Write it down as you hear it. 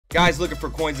Guys looking for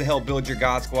coins to help build your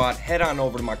God Squad, head on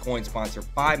over to my coin sponsor,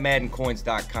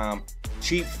 BuyMaddenCoins.com.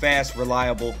 Cheap, fast,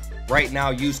 reliable. Right now,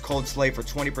 use code SLAVE for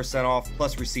 20% off,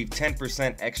 plus receive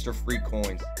 10% extra free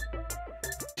coins.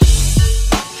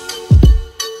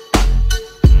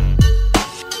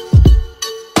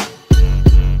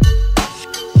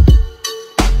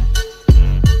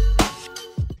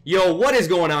 Yo, what is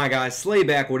going on, guys? Slay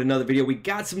back with another video. We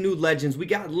got some new legends. We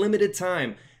got limited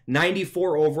time.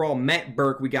 94 overall, Matt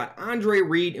Birk. We got Andre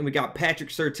Reed and we got Patrick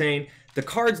Surtain. The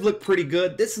cards look pretty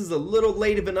good. This is a little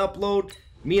late of an upload.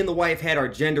 Me and the wife had our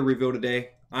gender reveal today.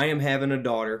 I am having a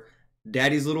daughter,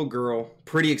 daddy's little girl.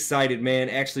 Pretty excited, man.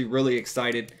 Actually really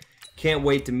excited. Can't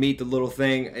wait to meet the little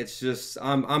thing. It's just,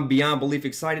 I'm beyond belief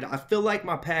excited. I feel like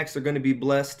my packs are going to be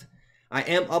blessed. I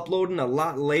am uploading a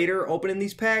lot later, opening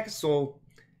these packs, so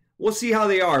we'll see how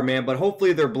they are, man, but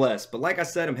hopefully they're blessed. But like I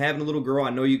said, I'm having a little girl.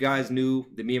 I know you guys knew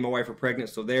that me and my wife are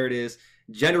pregnant, so there it is.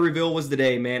 Gender reveal was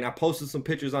today, man. I posted some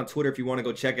pictures on Twitter if you want to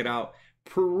go check it out.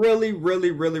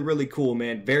 Really cool,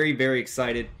 man. Very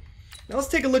excited. Now let's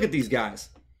take a look at these guys.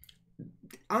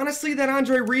 Honestly, that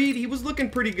Andre Reed, he was looking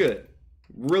pretty good.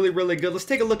 Really good. Let's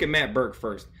take a look at Matt Birk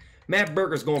first. Matt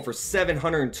Birk is going for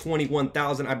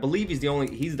 721,000. I believe he's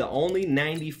the only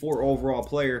 94 overall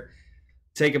player.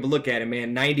 Take a look at him,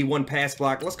 man. 91 pass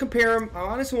block. Let's compare him. I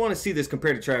honestly want to see this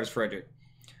compared to Travis Frederick.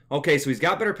 Okay, so he's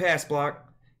got better pass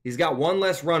block. He's got one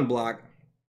less run block.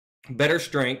 Better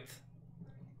strength.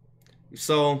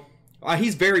 So,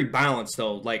 he's very balanced,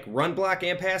 though. Like, run block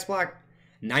and pass block,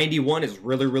 91 is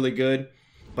really good.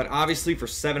 But obviously, for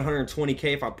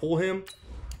 720K, if I pull him,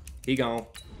 he gone.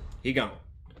 He gone.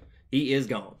 He is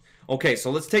gone. Okay, so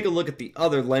let's take a look at the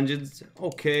other legends.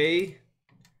 Okay.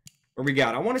 What we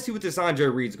got? I want to see what this Andre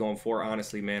Reed's going for,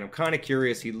 honestly, man. I'm kind of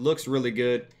curious. He looks really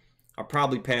good. I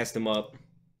probably passed him up.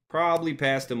 All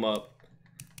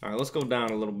right, let's go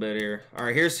down a little bit here. All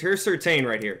right, here's Surtain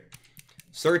right here.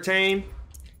 Surtain,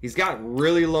 he's got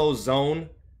really low zone,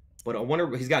 but I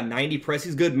wonder, he's got 90 press.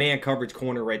 He's good man coverage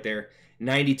corner right there.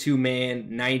 92 man,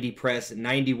 90 press,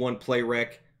 91 play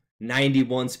rec,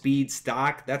 91 speed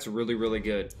stock. That's really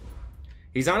good.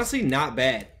 He's honestly not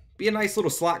bad. Be a nice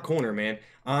little slot corner, man.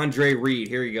 Andre Reed,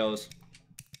 here he goes.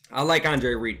 I like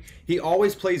Andre Reed. He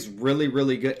always plays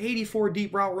really good. 84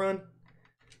 deep route run.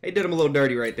 They did him a little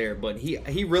dirty right there, but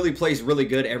he really plays really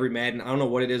good every Madden. I don't know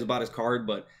what it is about his card,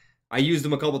 but I used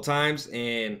him a couple times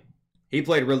and he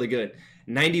played really good.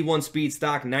 91 speed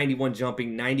stock, 91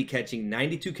 jumping, 90 catching,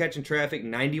 92 catching traffic,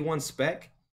 91 spec.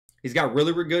 He's got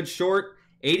really good short,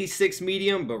 86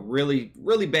 medium, but really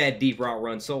bad deep route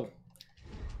run. So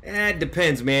it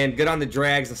depends, man. Good on the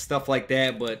drags and stuff like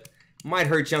that, but might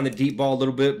hurt you on the deep ball a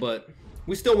little bit, but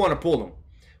we still want to pull them.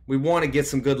 We want to get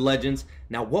some good legends.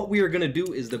 Now, what we are going to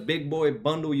do is the big boy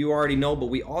bundle, you already know, but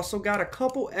we also got a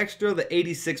couple extra of the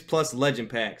 86 plus legend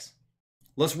packs.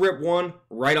 Let's rip one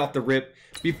right off the rip.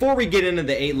 Before we get into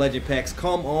the 8 legend packs,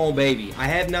 come on, baby. I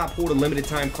have not pulled a limited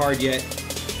time card yet.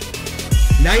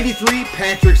 93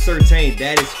 Patrick Surtain.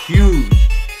 That is huge.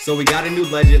 So we got a new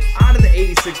legend out of the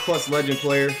 86 plus legend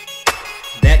player.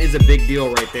 That is a big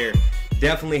deal right there.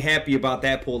 Definitely happy about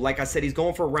that pull. Like I said, he's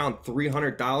going for around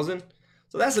 300,000.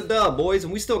 So that's a dub, boys.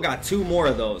 And we still got 2 more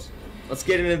of those. Let's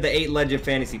get into the 8 legend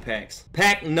fantasy packs.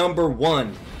 Pack number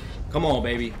 1. Come on,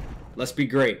 baby. Let's be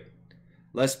great.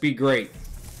 Let's be great.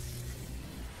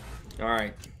 All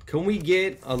right. Can we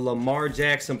get a Lamar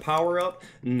Jackson power up?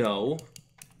 No.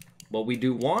 But we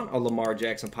do want a Lamar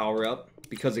Jackson power up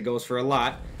because it goes for a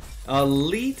lot.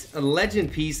 Elite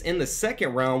legend piece in the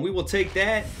second round. We will take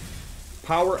that.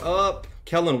 Power up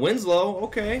Kellen Winslow.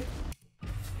 Okay.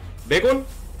 Big one.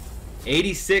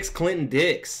 86 Clinton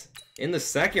Dix in the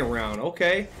second round.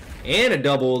 Okay. And a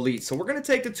double elite. So we're going to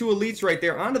take the 2 elites right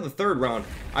there onto the third round.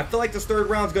 I feel like this third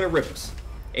round is going to rip us.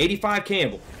 85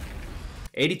 Campbell.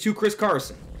 82 Chris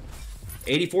Carson.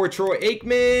 84 Troy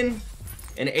Aikman.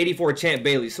 And 84 Champ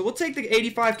Bailey. So we'll take the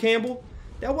 85 Campbell.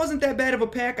 That wasn't that bad of a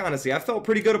pack, honestly. I felt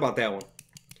pretty good about that one.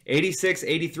 86,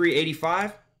 83,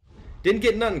 85. Didn't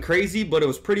get nothing crazy, but it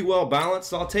was pretty well balanced,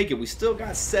 so I'll take it. We still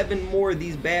got 7 more of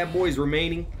these bad boys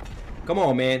remaining. Come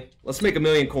on, man. Let's make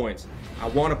 1,000,000 coins. I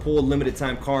want to pull a limited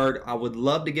time card. I would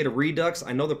love to get a Redux.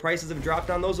 I know the prices have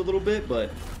dropped on those a little bit, but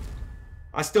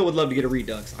I still would love to get a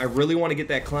Redux. I really want to get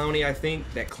that Clowney, I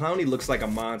think. That Clowney looks like a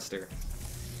monster.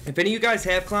 If any of you guys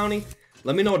have Clowney,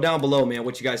 let me know down below, man,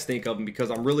 what you guys think of him, because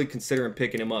I'm really considering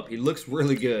picking him up. He looks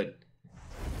really good.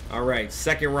 All right,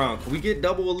 second round. Can we get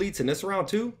double elites in this round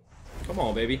too? Come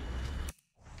on, baby.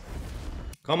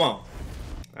 Come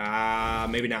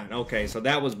on. Maybe not. Okay, so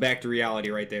that was back to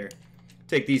reality right there.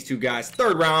 Take these 2 guys.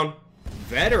 Third round.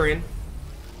 Veteran.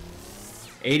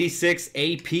 86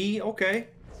 AP, okay.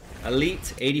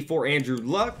 Elite, 84 Andrew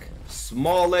Luck.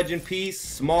 Small legend piece,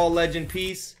 small legend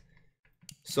piece.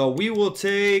 So we will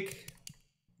take,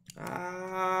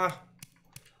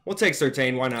 we'll take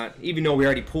Surtain, why not? Even though we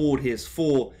already pulled his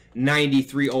full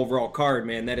 93 overall card,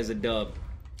 man, that is a dub.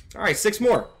 All right, 6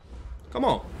 more. Come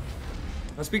on.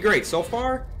 Let's be great. So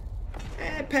far,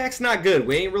 pack's not good.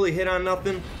 We ain't really hit on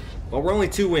nothing, but we're only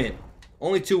 2 in.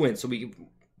 Only 2 in, so the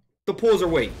pulls are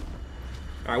weight.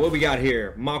 All right, what we got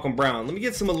here? Malcolm Brown. Let me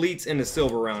get some elites in the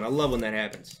silver round. I love when that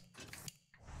happens.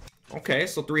 Okay,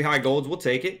 so 3 high golds. We'll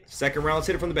take it. Second round, let's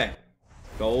hit it from the back.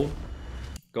 Gold.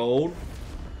 Gold.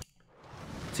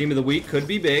 Team of the week could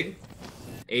be big.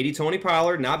 80 Tony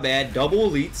Pollard, not bad. Double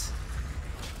elites.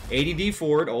 80 D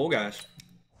Ford. Oh, gosh.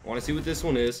 Want to see what this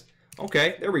one is.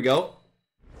 Okay, there we go.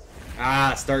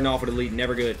 Starting off with elite,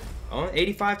 never good.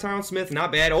 85 Tyron Smith,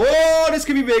 not bad. Oh, this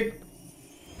could be big.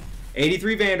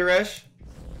 83 Van Der Esch.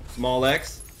 Small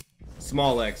X.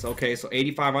 Small X. Okay, so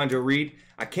 85 Andre Reed.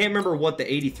 I can't remember what the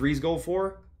 83s go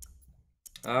for.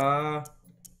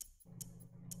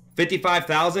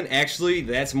 55,000. Actually,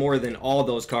 that's more than all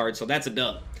those cards, so that's a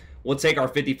dub. We'll take our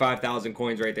 55,000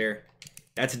 coins right there.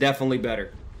 That's definitely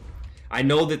better. I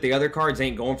know that the other cards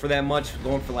ain't going for that much,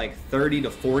 going for like 30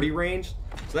 to 40 range.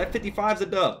 So that 55 is a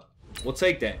dub. We'll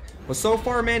take that. But so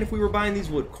far, man, if we were buying these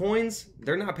with coins,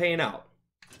 they're not paying out.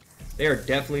 They are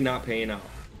definitely not paying out.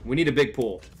 We need a big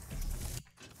pull.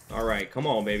 All right, come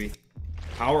on, baby.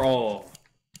 Power all.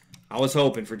 I was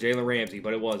hoping for Jalen Ramsey,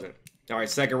 but it wasn't. All right,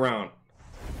 second round.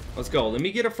 Let's go. Let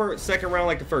me get a second round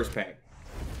like the first pack.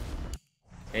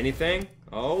 Anything?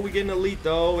 Oh, we get an elite,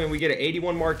 though, and we get an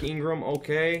 81 Mark Ingram.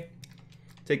 Okay.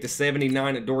 Take the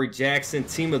 79 Adoree Jackson.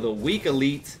 Team of the Week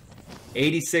elite.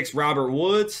 86 Robert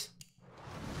Woods.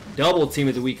 Double Team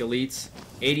of the Week elites.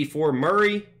 84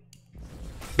 Murray.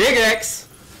 Big X.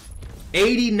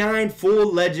 89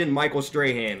 full legend Michael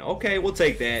Strahan. Okay, we'll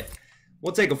take that.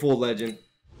 We'll take a full legend.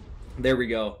 There we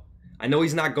go. I know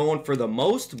he's not going for the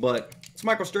most, but it's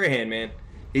Michael Strahan, man.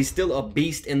 He's still a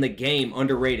beast in the game.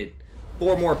 Underrated.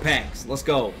 4 more packs. Let's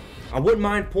go. I wouldn't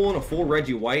mind pulling a full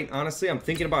Reggie White, honestly. I'm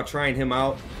thinking about trying him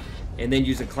out and then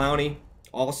using Clowney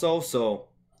also. So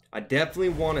I definitely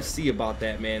want to see about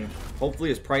that, man. Hopefully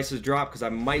his prices drop because I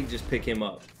might just pick him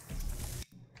up.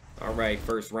 All right,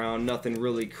 first round. Nothing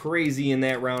really crazy in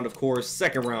that round, of course.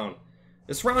 Second round.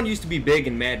 This round used to be big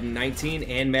in Madden 19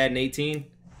 and Madden 18.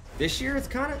 This year, it's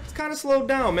kind of slowed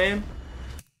down, man.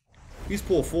 He's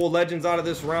pulled full legends out of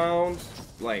this round.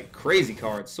 Like crazy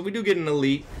cards. So we do get an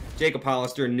elite. Jacob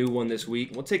Hollister, a new one this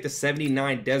week. We'll take the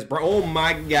 79 Des Bryant. Oh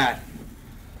my god.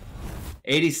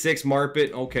 86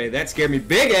 Marpet. Okay, that scared me.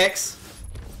 Big X.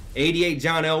 88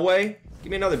 John Elway. Give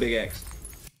me another Big X.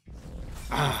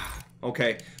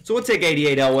 Okay. So we'll take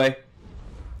 88 Elway.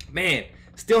 Man,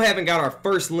 still haven't got our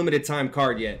first limited time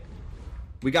card yet.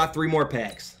 We got 3 more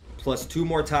packs. Plus 2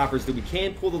 more toppers that we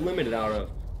can pull the limited out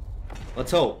of.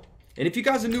 Let's hope. And if you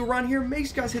guys are new around here, make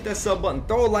sure you guys hit that sub button.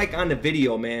 Throw a like on the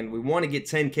video, man. We want to get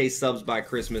 10K subs by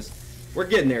Christmas. We're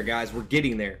getting there, guys. We're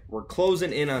getting there. We're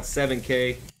closing in on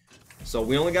 7K. So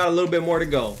we only got a little bit more to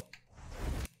go.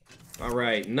 All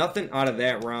right. Nothing out of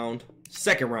that round.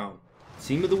 Second round.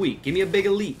 Team of the week. Give me a big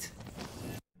elite.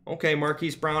 Okay,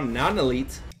 Marquise Brown. Not an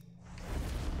elite.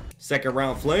 Second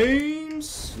round.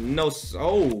 Flames. No.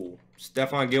 Oh.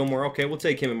 Stephon Gilmore. Okay, we'll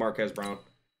take him and Marquise Brown.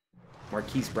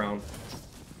 Marquise Brown.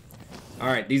 All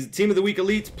right, these are Team of the Week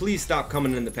elites. Please stop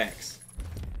coming in the packs.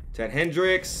 Ted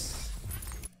Hendricks,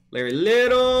 Larry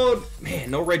Little.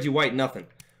 Man, no Reggie White, nothing.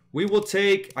 We will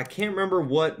take. I can't remember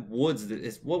what Woods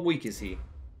is. What week is he?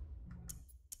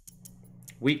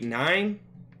 Week 9.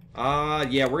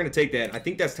 Yeah, we're gonna take that. I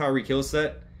think that's Tyreek Hill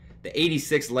set. The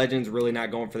 86 Legends really not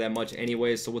going for that much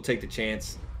anyways, so we'll take the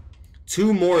chance.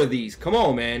 2 more of these. Come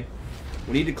on, man.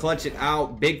 We need to clutch it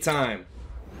out big time.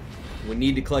 We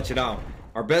need to clutch it out.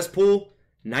 Our best pull,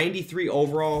 93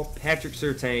 overall, Patrick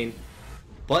Surtain.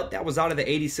 But that was out of the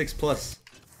 86 plus.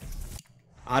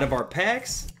 Out of our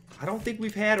packs, I don't think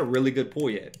we've had a really good pull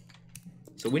yet.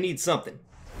 So we need something.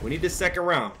 We need the second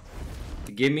round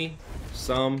to give me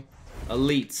some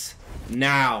elites.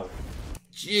 Now.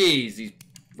 Jeez, these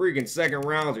freaking second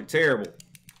rounds are terrible.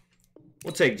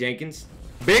 We'll take Jenkins.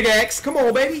 Big X, come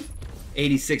on, baby.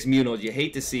 86 Munoz, you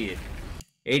hate to see it.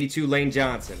 82 Lane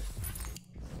Johnson.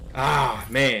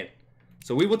 Man.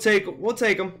 So we'll take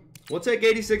them. We'll take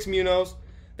 86 Munoz.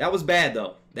 That was bad,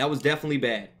 though. That was definitely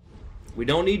bad. We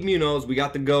don't need Munoz. We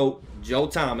got the GOAT, Joe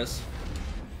Thomas.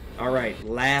 All right,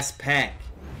 last pack.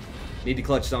 Need to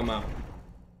clutch something out.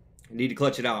 Need to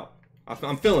clutch it out.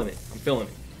 I'm feeling it. I'm feeling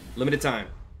it. Limited time.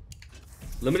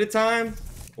 Limited time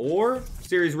or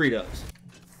Series Redux.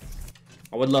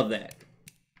 I would love that.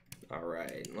 All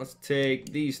right, let's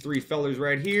take these 3 fellers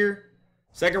right here.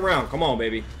 Second round, come on,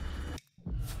 baby.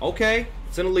 Okay,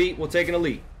 it's an elite. We'll take an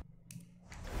elite.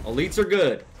 Elites are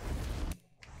good.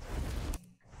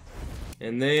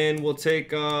 And then we'll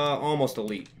take almost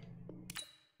elite.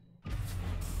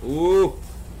 Ooh,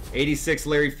 86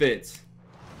 Larry Fitz.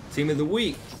 Team of the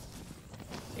week.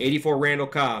 84 Randall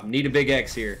Cobb. Need a big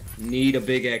X here. Need a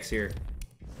big X here.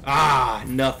 Ah,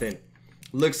 nothing.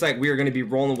 Looks like we are going to be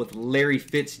rolling with Larry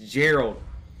Fitzgerald.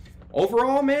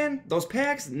 Overall, man, those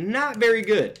packs, not very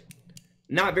good.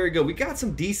 Not very good. We got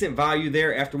some decent value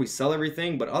there after we sell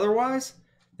everything, but otherwise,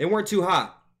 they weren't too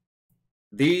hot.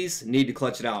 These need to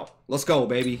clutch it out. Let's go,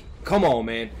 baby. Come on,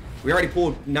 man. We already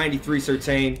pulled 93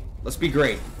 Surtain. Let's be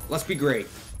great. Let's be great.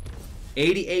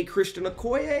 88 Christian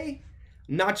Okoye.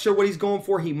 Not sure what he's going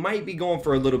for. He might be going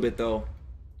for a little bit, though.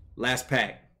 Last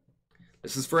pack.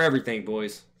 This is for everything,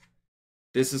 boys.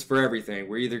 This is for everything.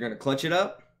 We're either going to clutch it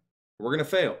up or we're going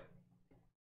to fail.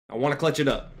 I want to clutch it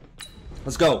up.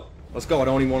 Let's go. Let's go. I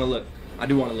don't even want to look. I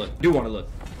do want to look. Do want to look.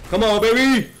 Come on,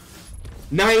 baby.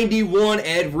 91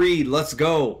 Ed Reed. Let's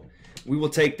go. We will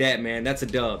take that, man. That's a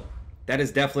dub. That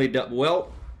is definitely a dub.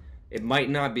 Well, it might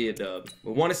not be a dub.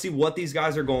 We want to see what these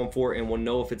guys are going for, and we'll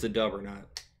know if it's a dub or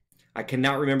not. I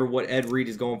cannot remember what Ed Reed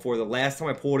is going for. The last time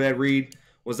I pulled Ed Reed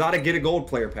was out of Get a Gold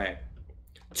player pack.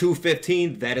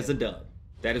 215, that is a dub.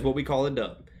 That is what we call a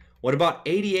dub. What about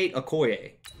 88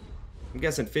 Okoye? I'm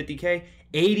guessing 50K.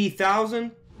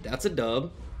 80,000, that's a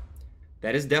dub.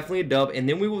 That is definitely a dub. And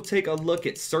then we will take a look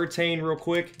at Surtain real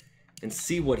quick and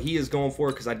see what he is going for,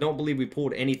 because I don't believe we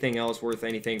pulled anything else worth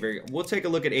anything very good. We'll take a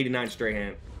look at 89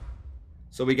 Strahan.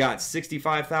 So we got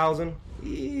 65,000.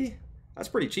 That's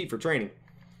pretty cheap for training.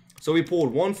 So we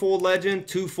pulled 1 full legend,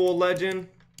 2 full legend,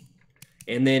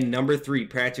 and then number 3,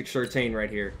 Patrick Surtain right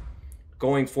here,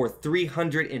 going for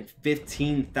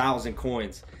 315,000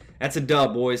 coins. That's a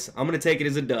dub, boys. I'm going to take it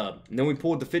as a dub. And then we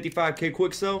pulled the 55K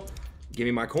quick sell. Give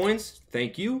me my coins.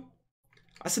 Thank you.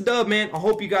 That's a dub, man. I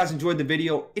hope you guys enjoyed the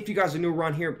video. If you guys are new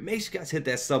around here, make sure you guys hit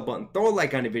that sub button. Throw a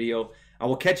like on the video. I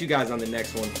will catch you guys on the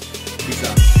next one. Peace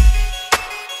out.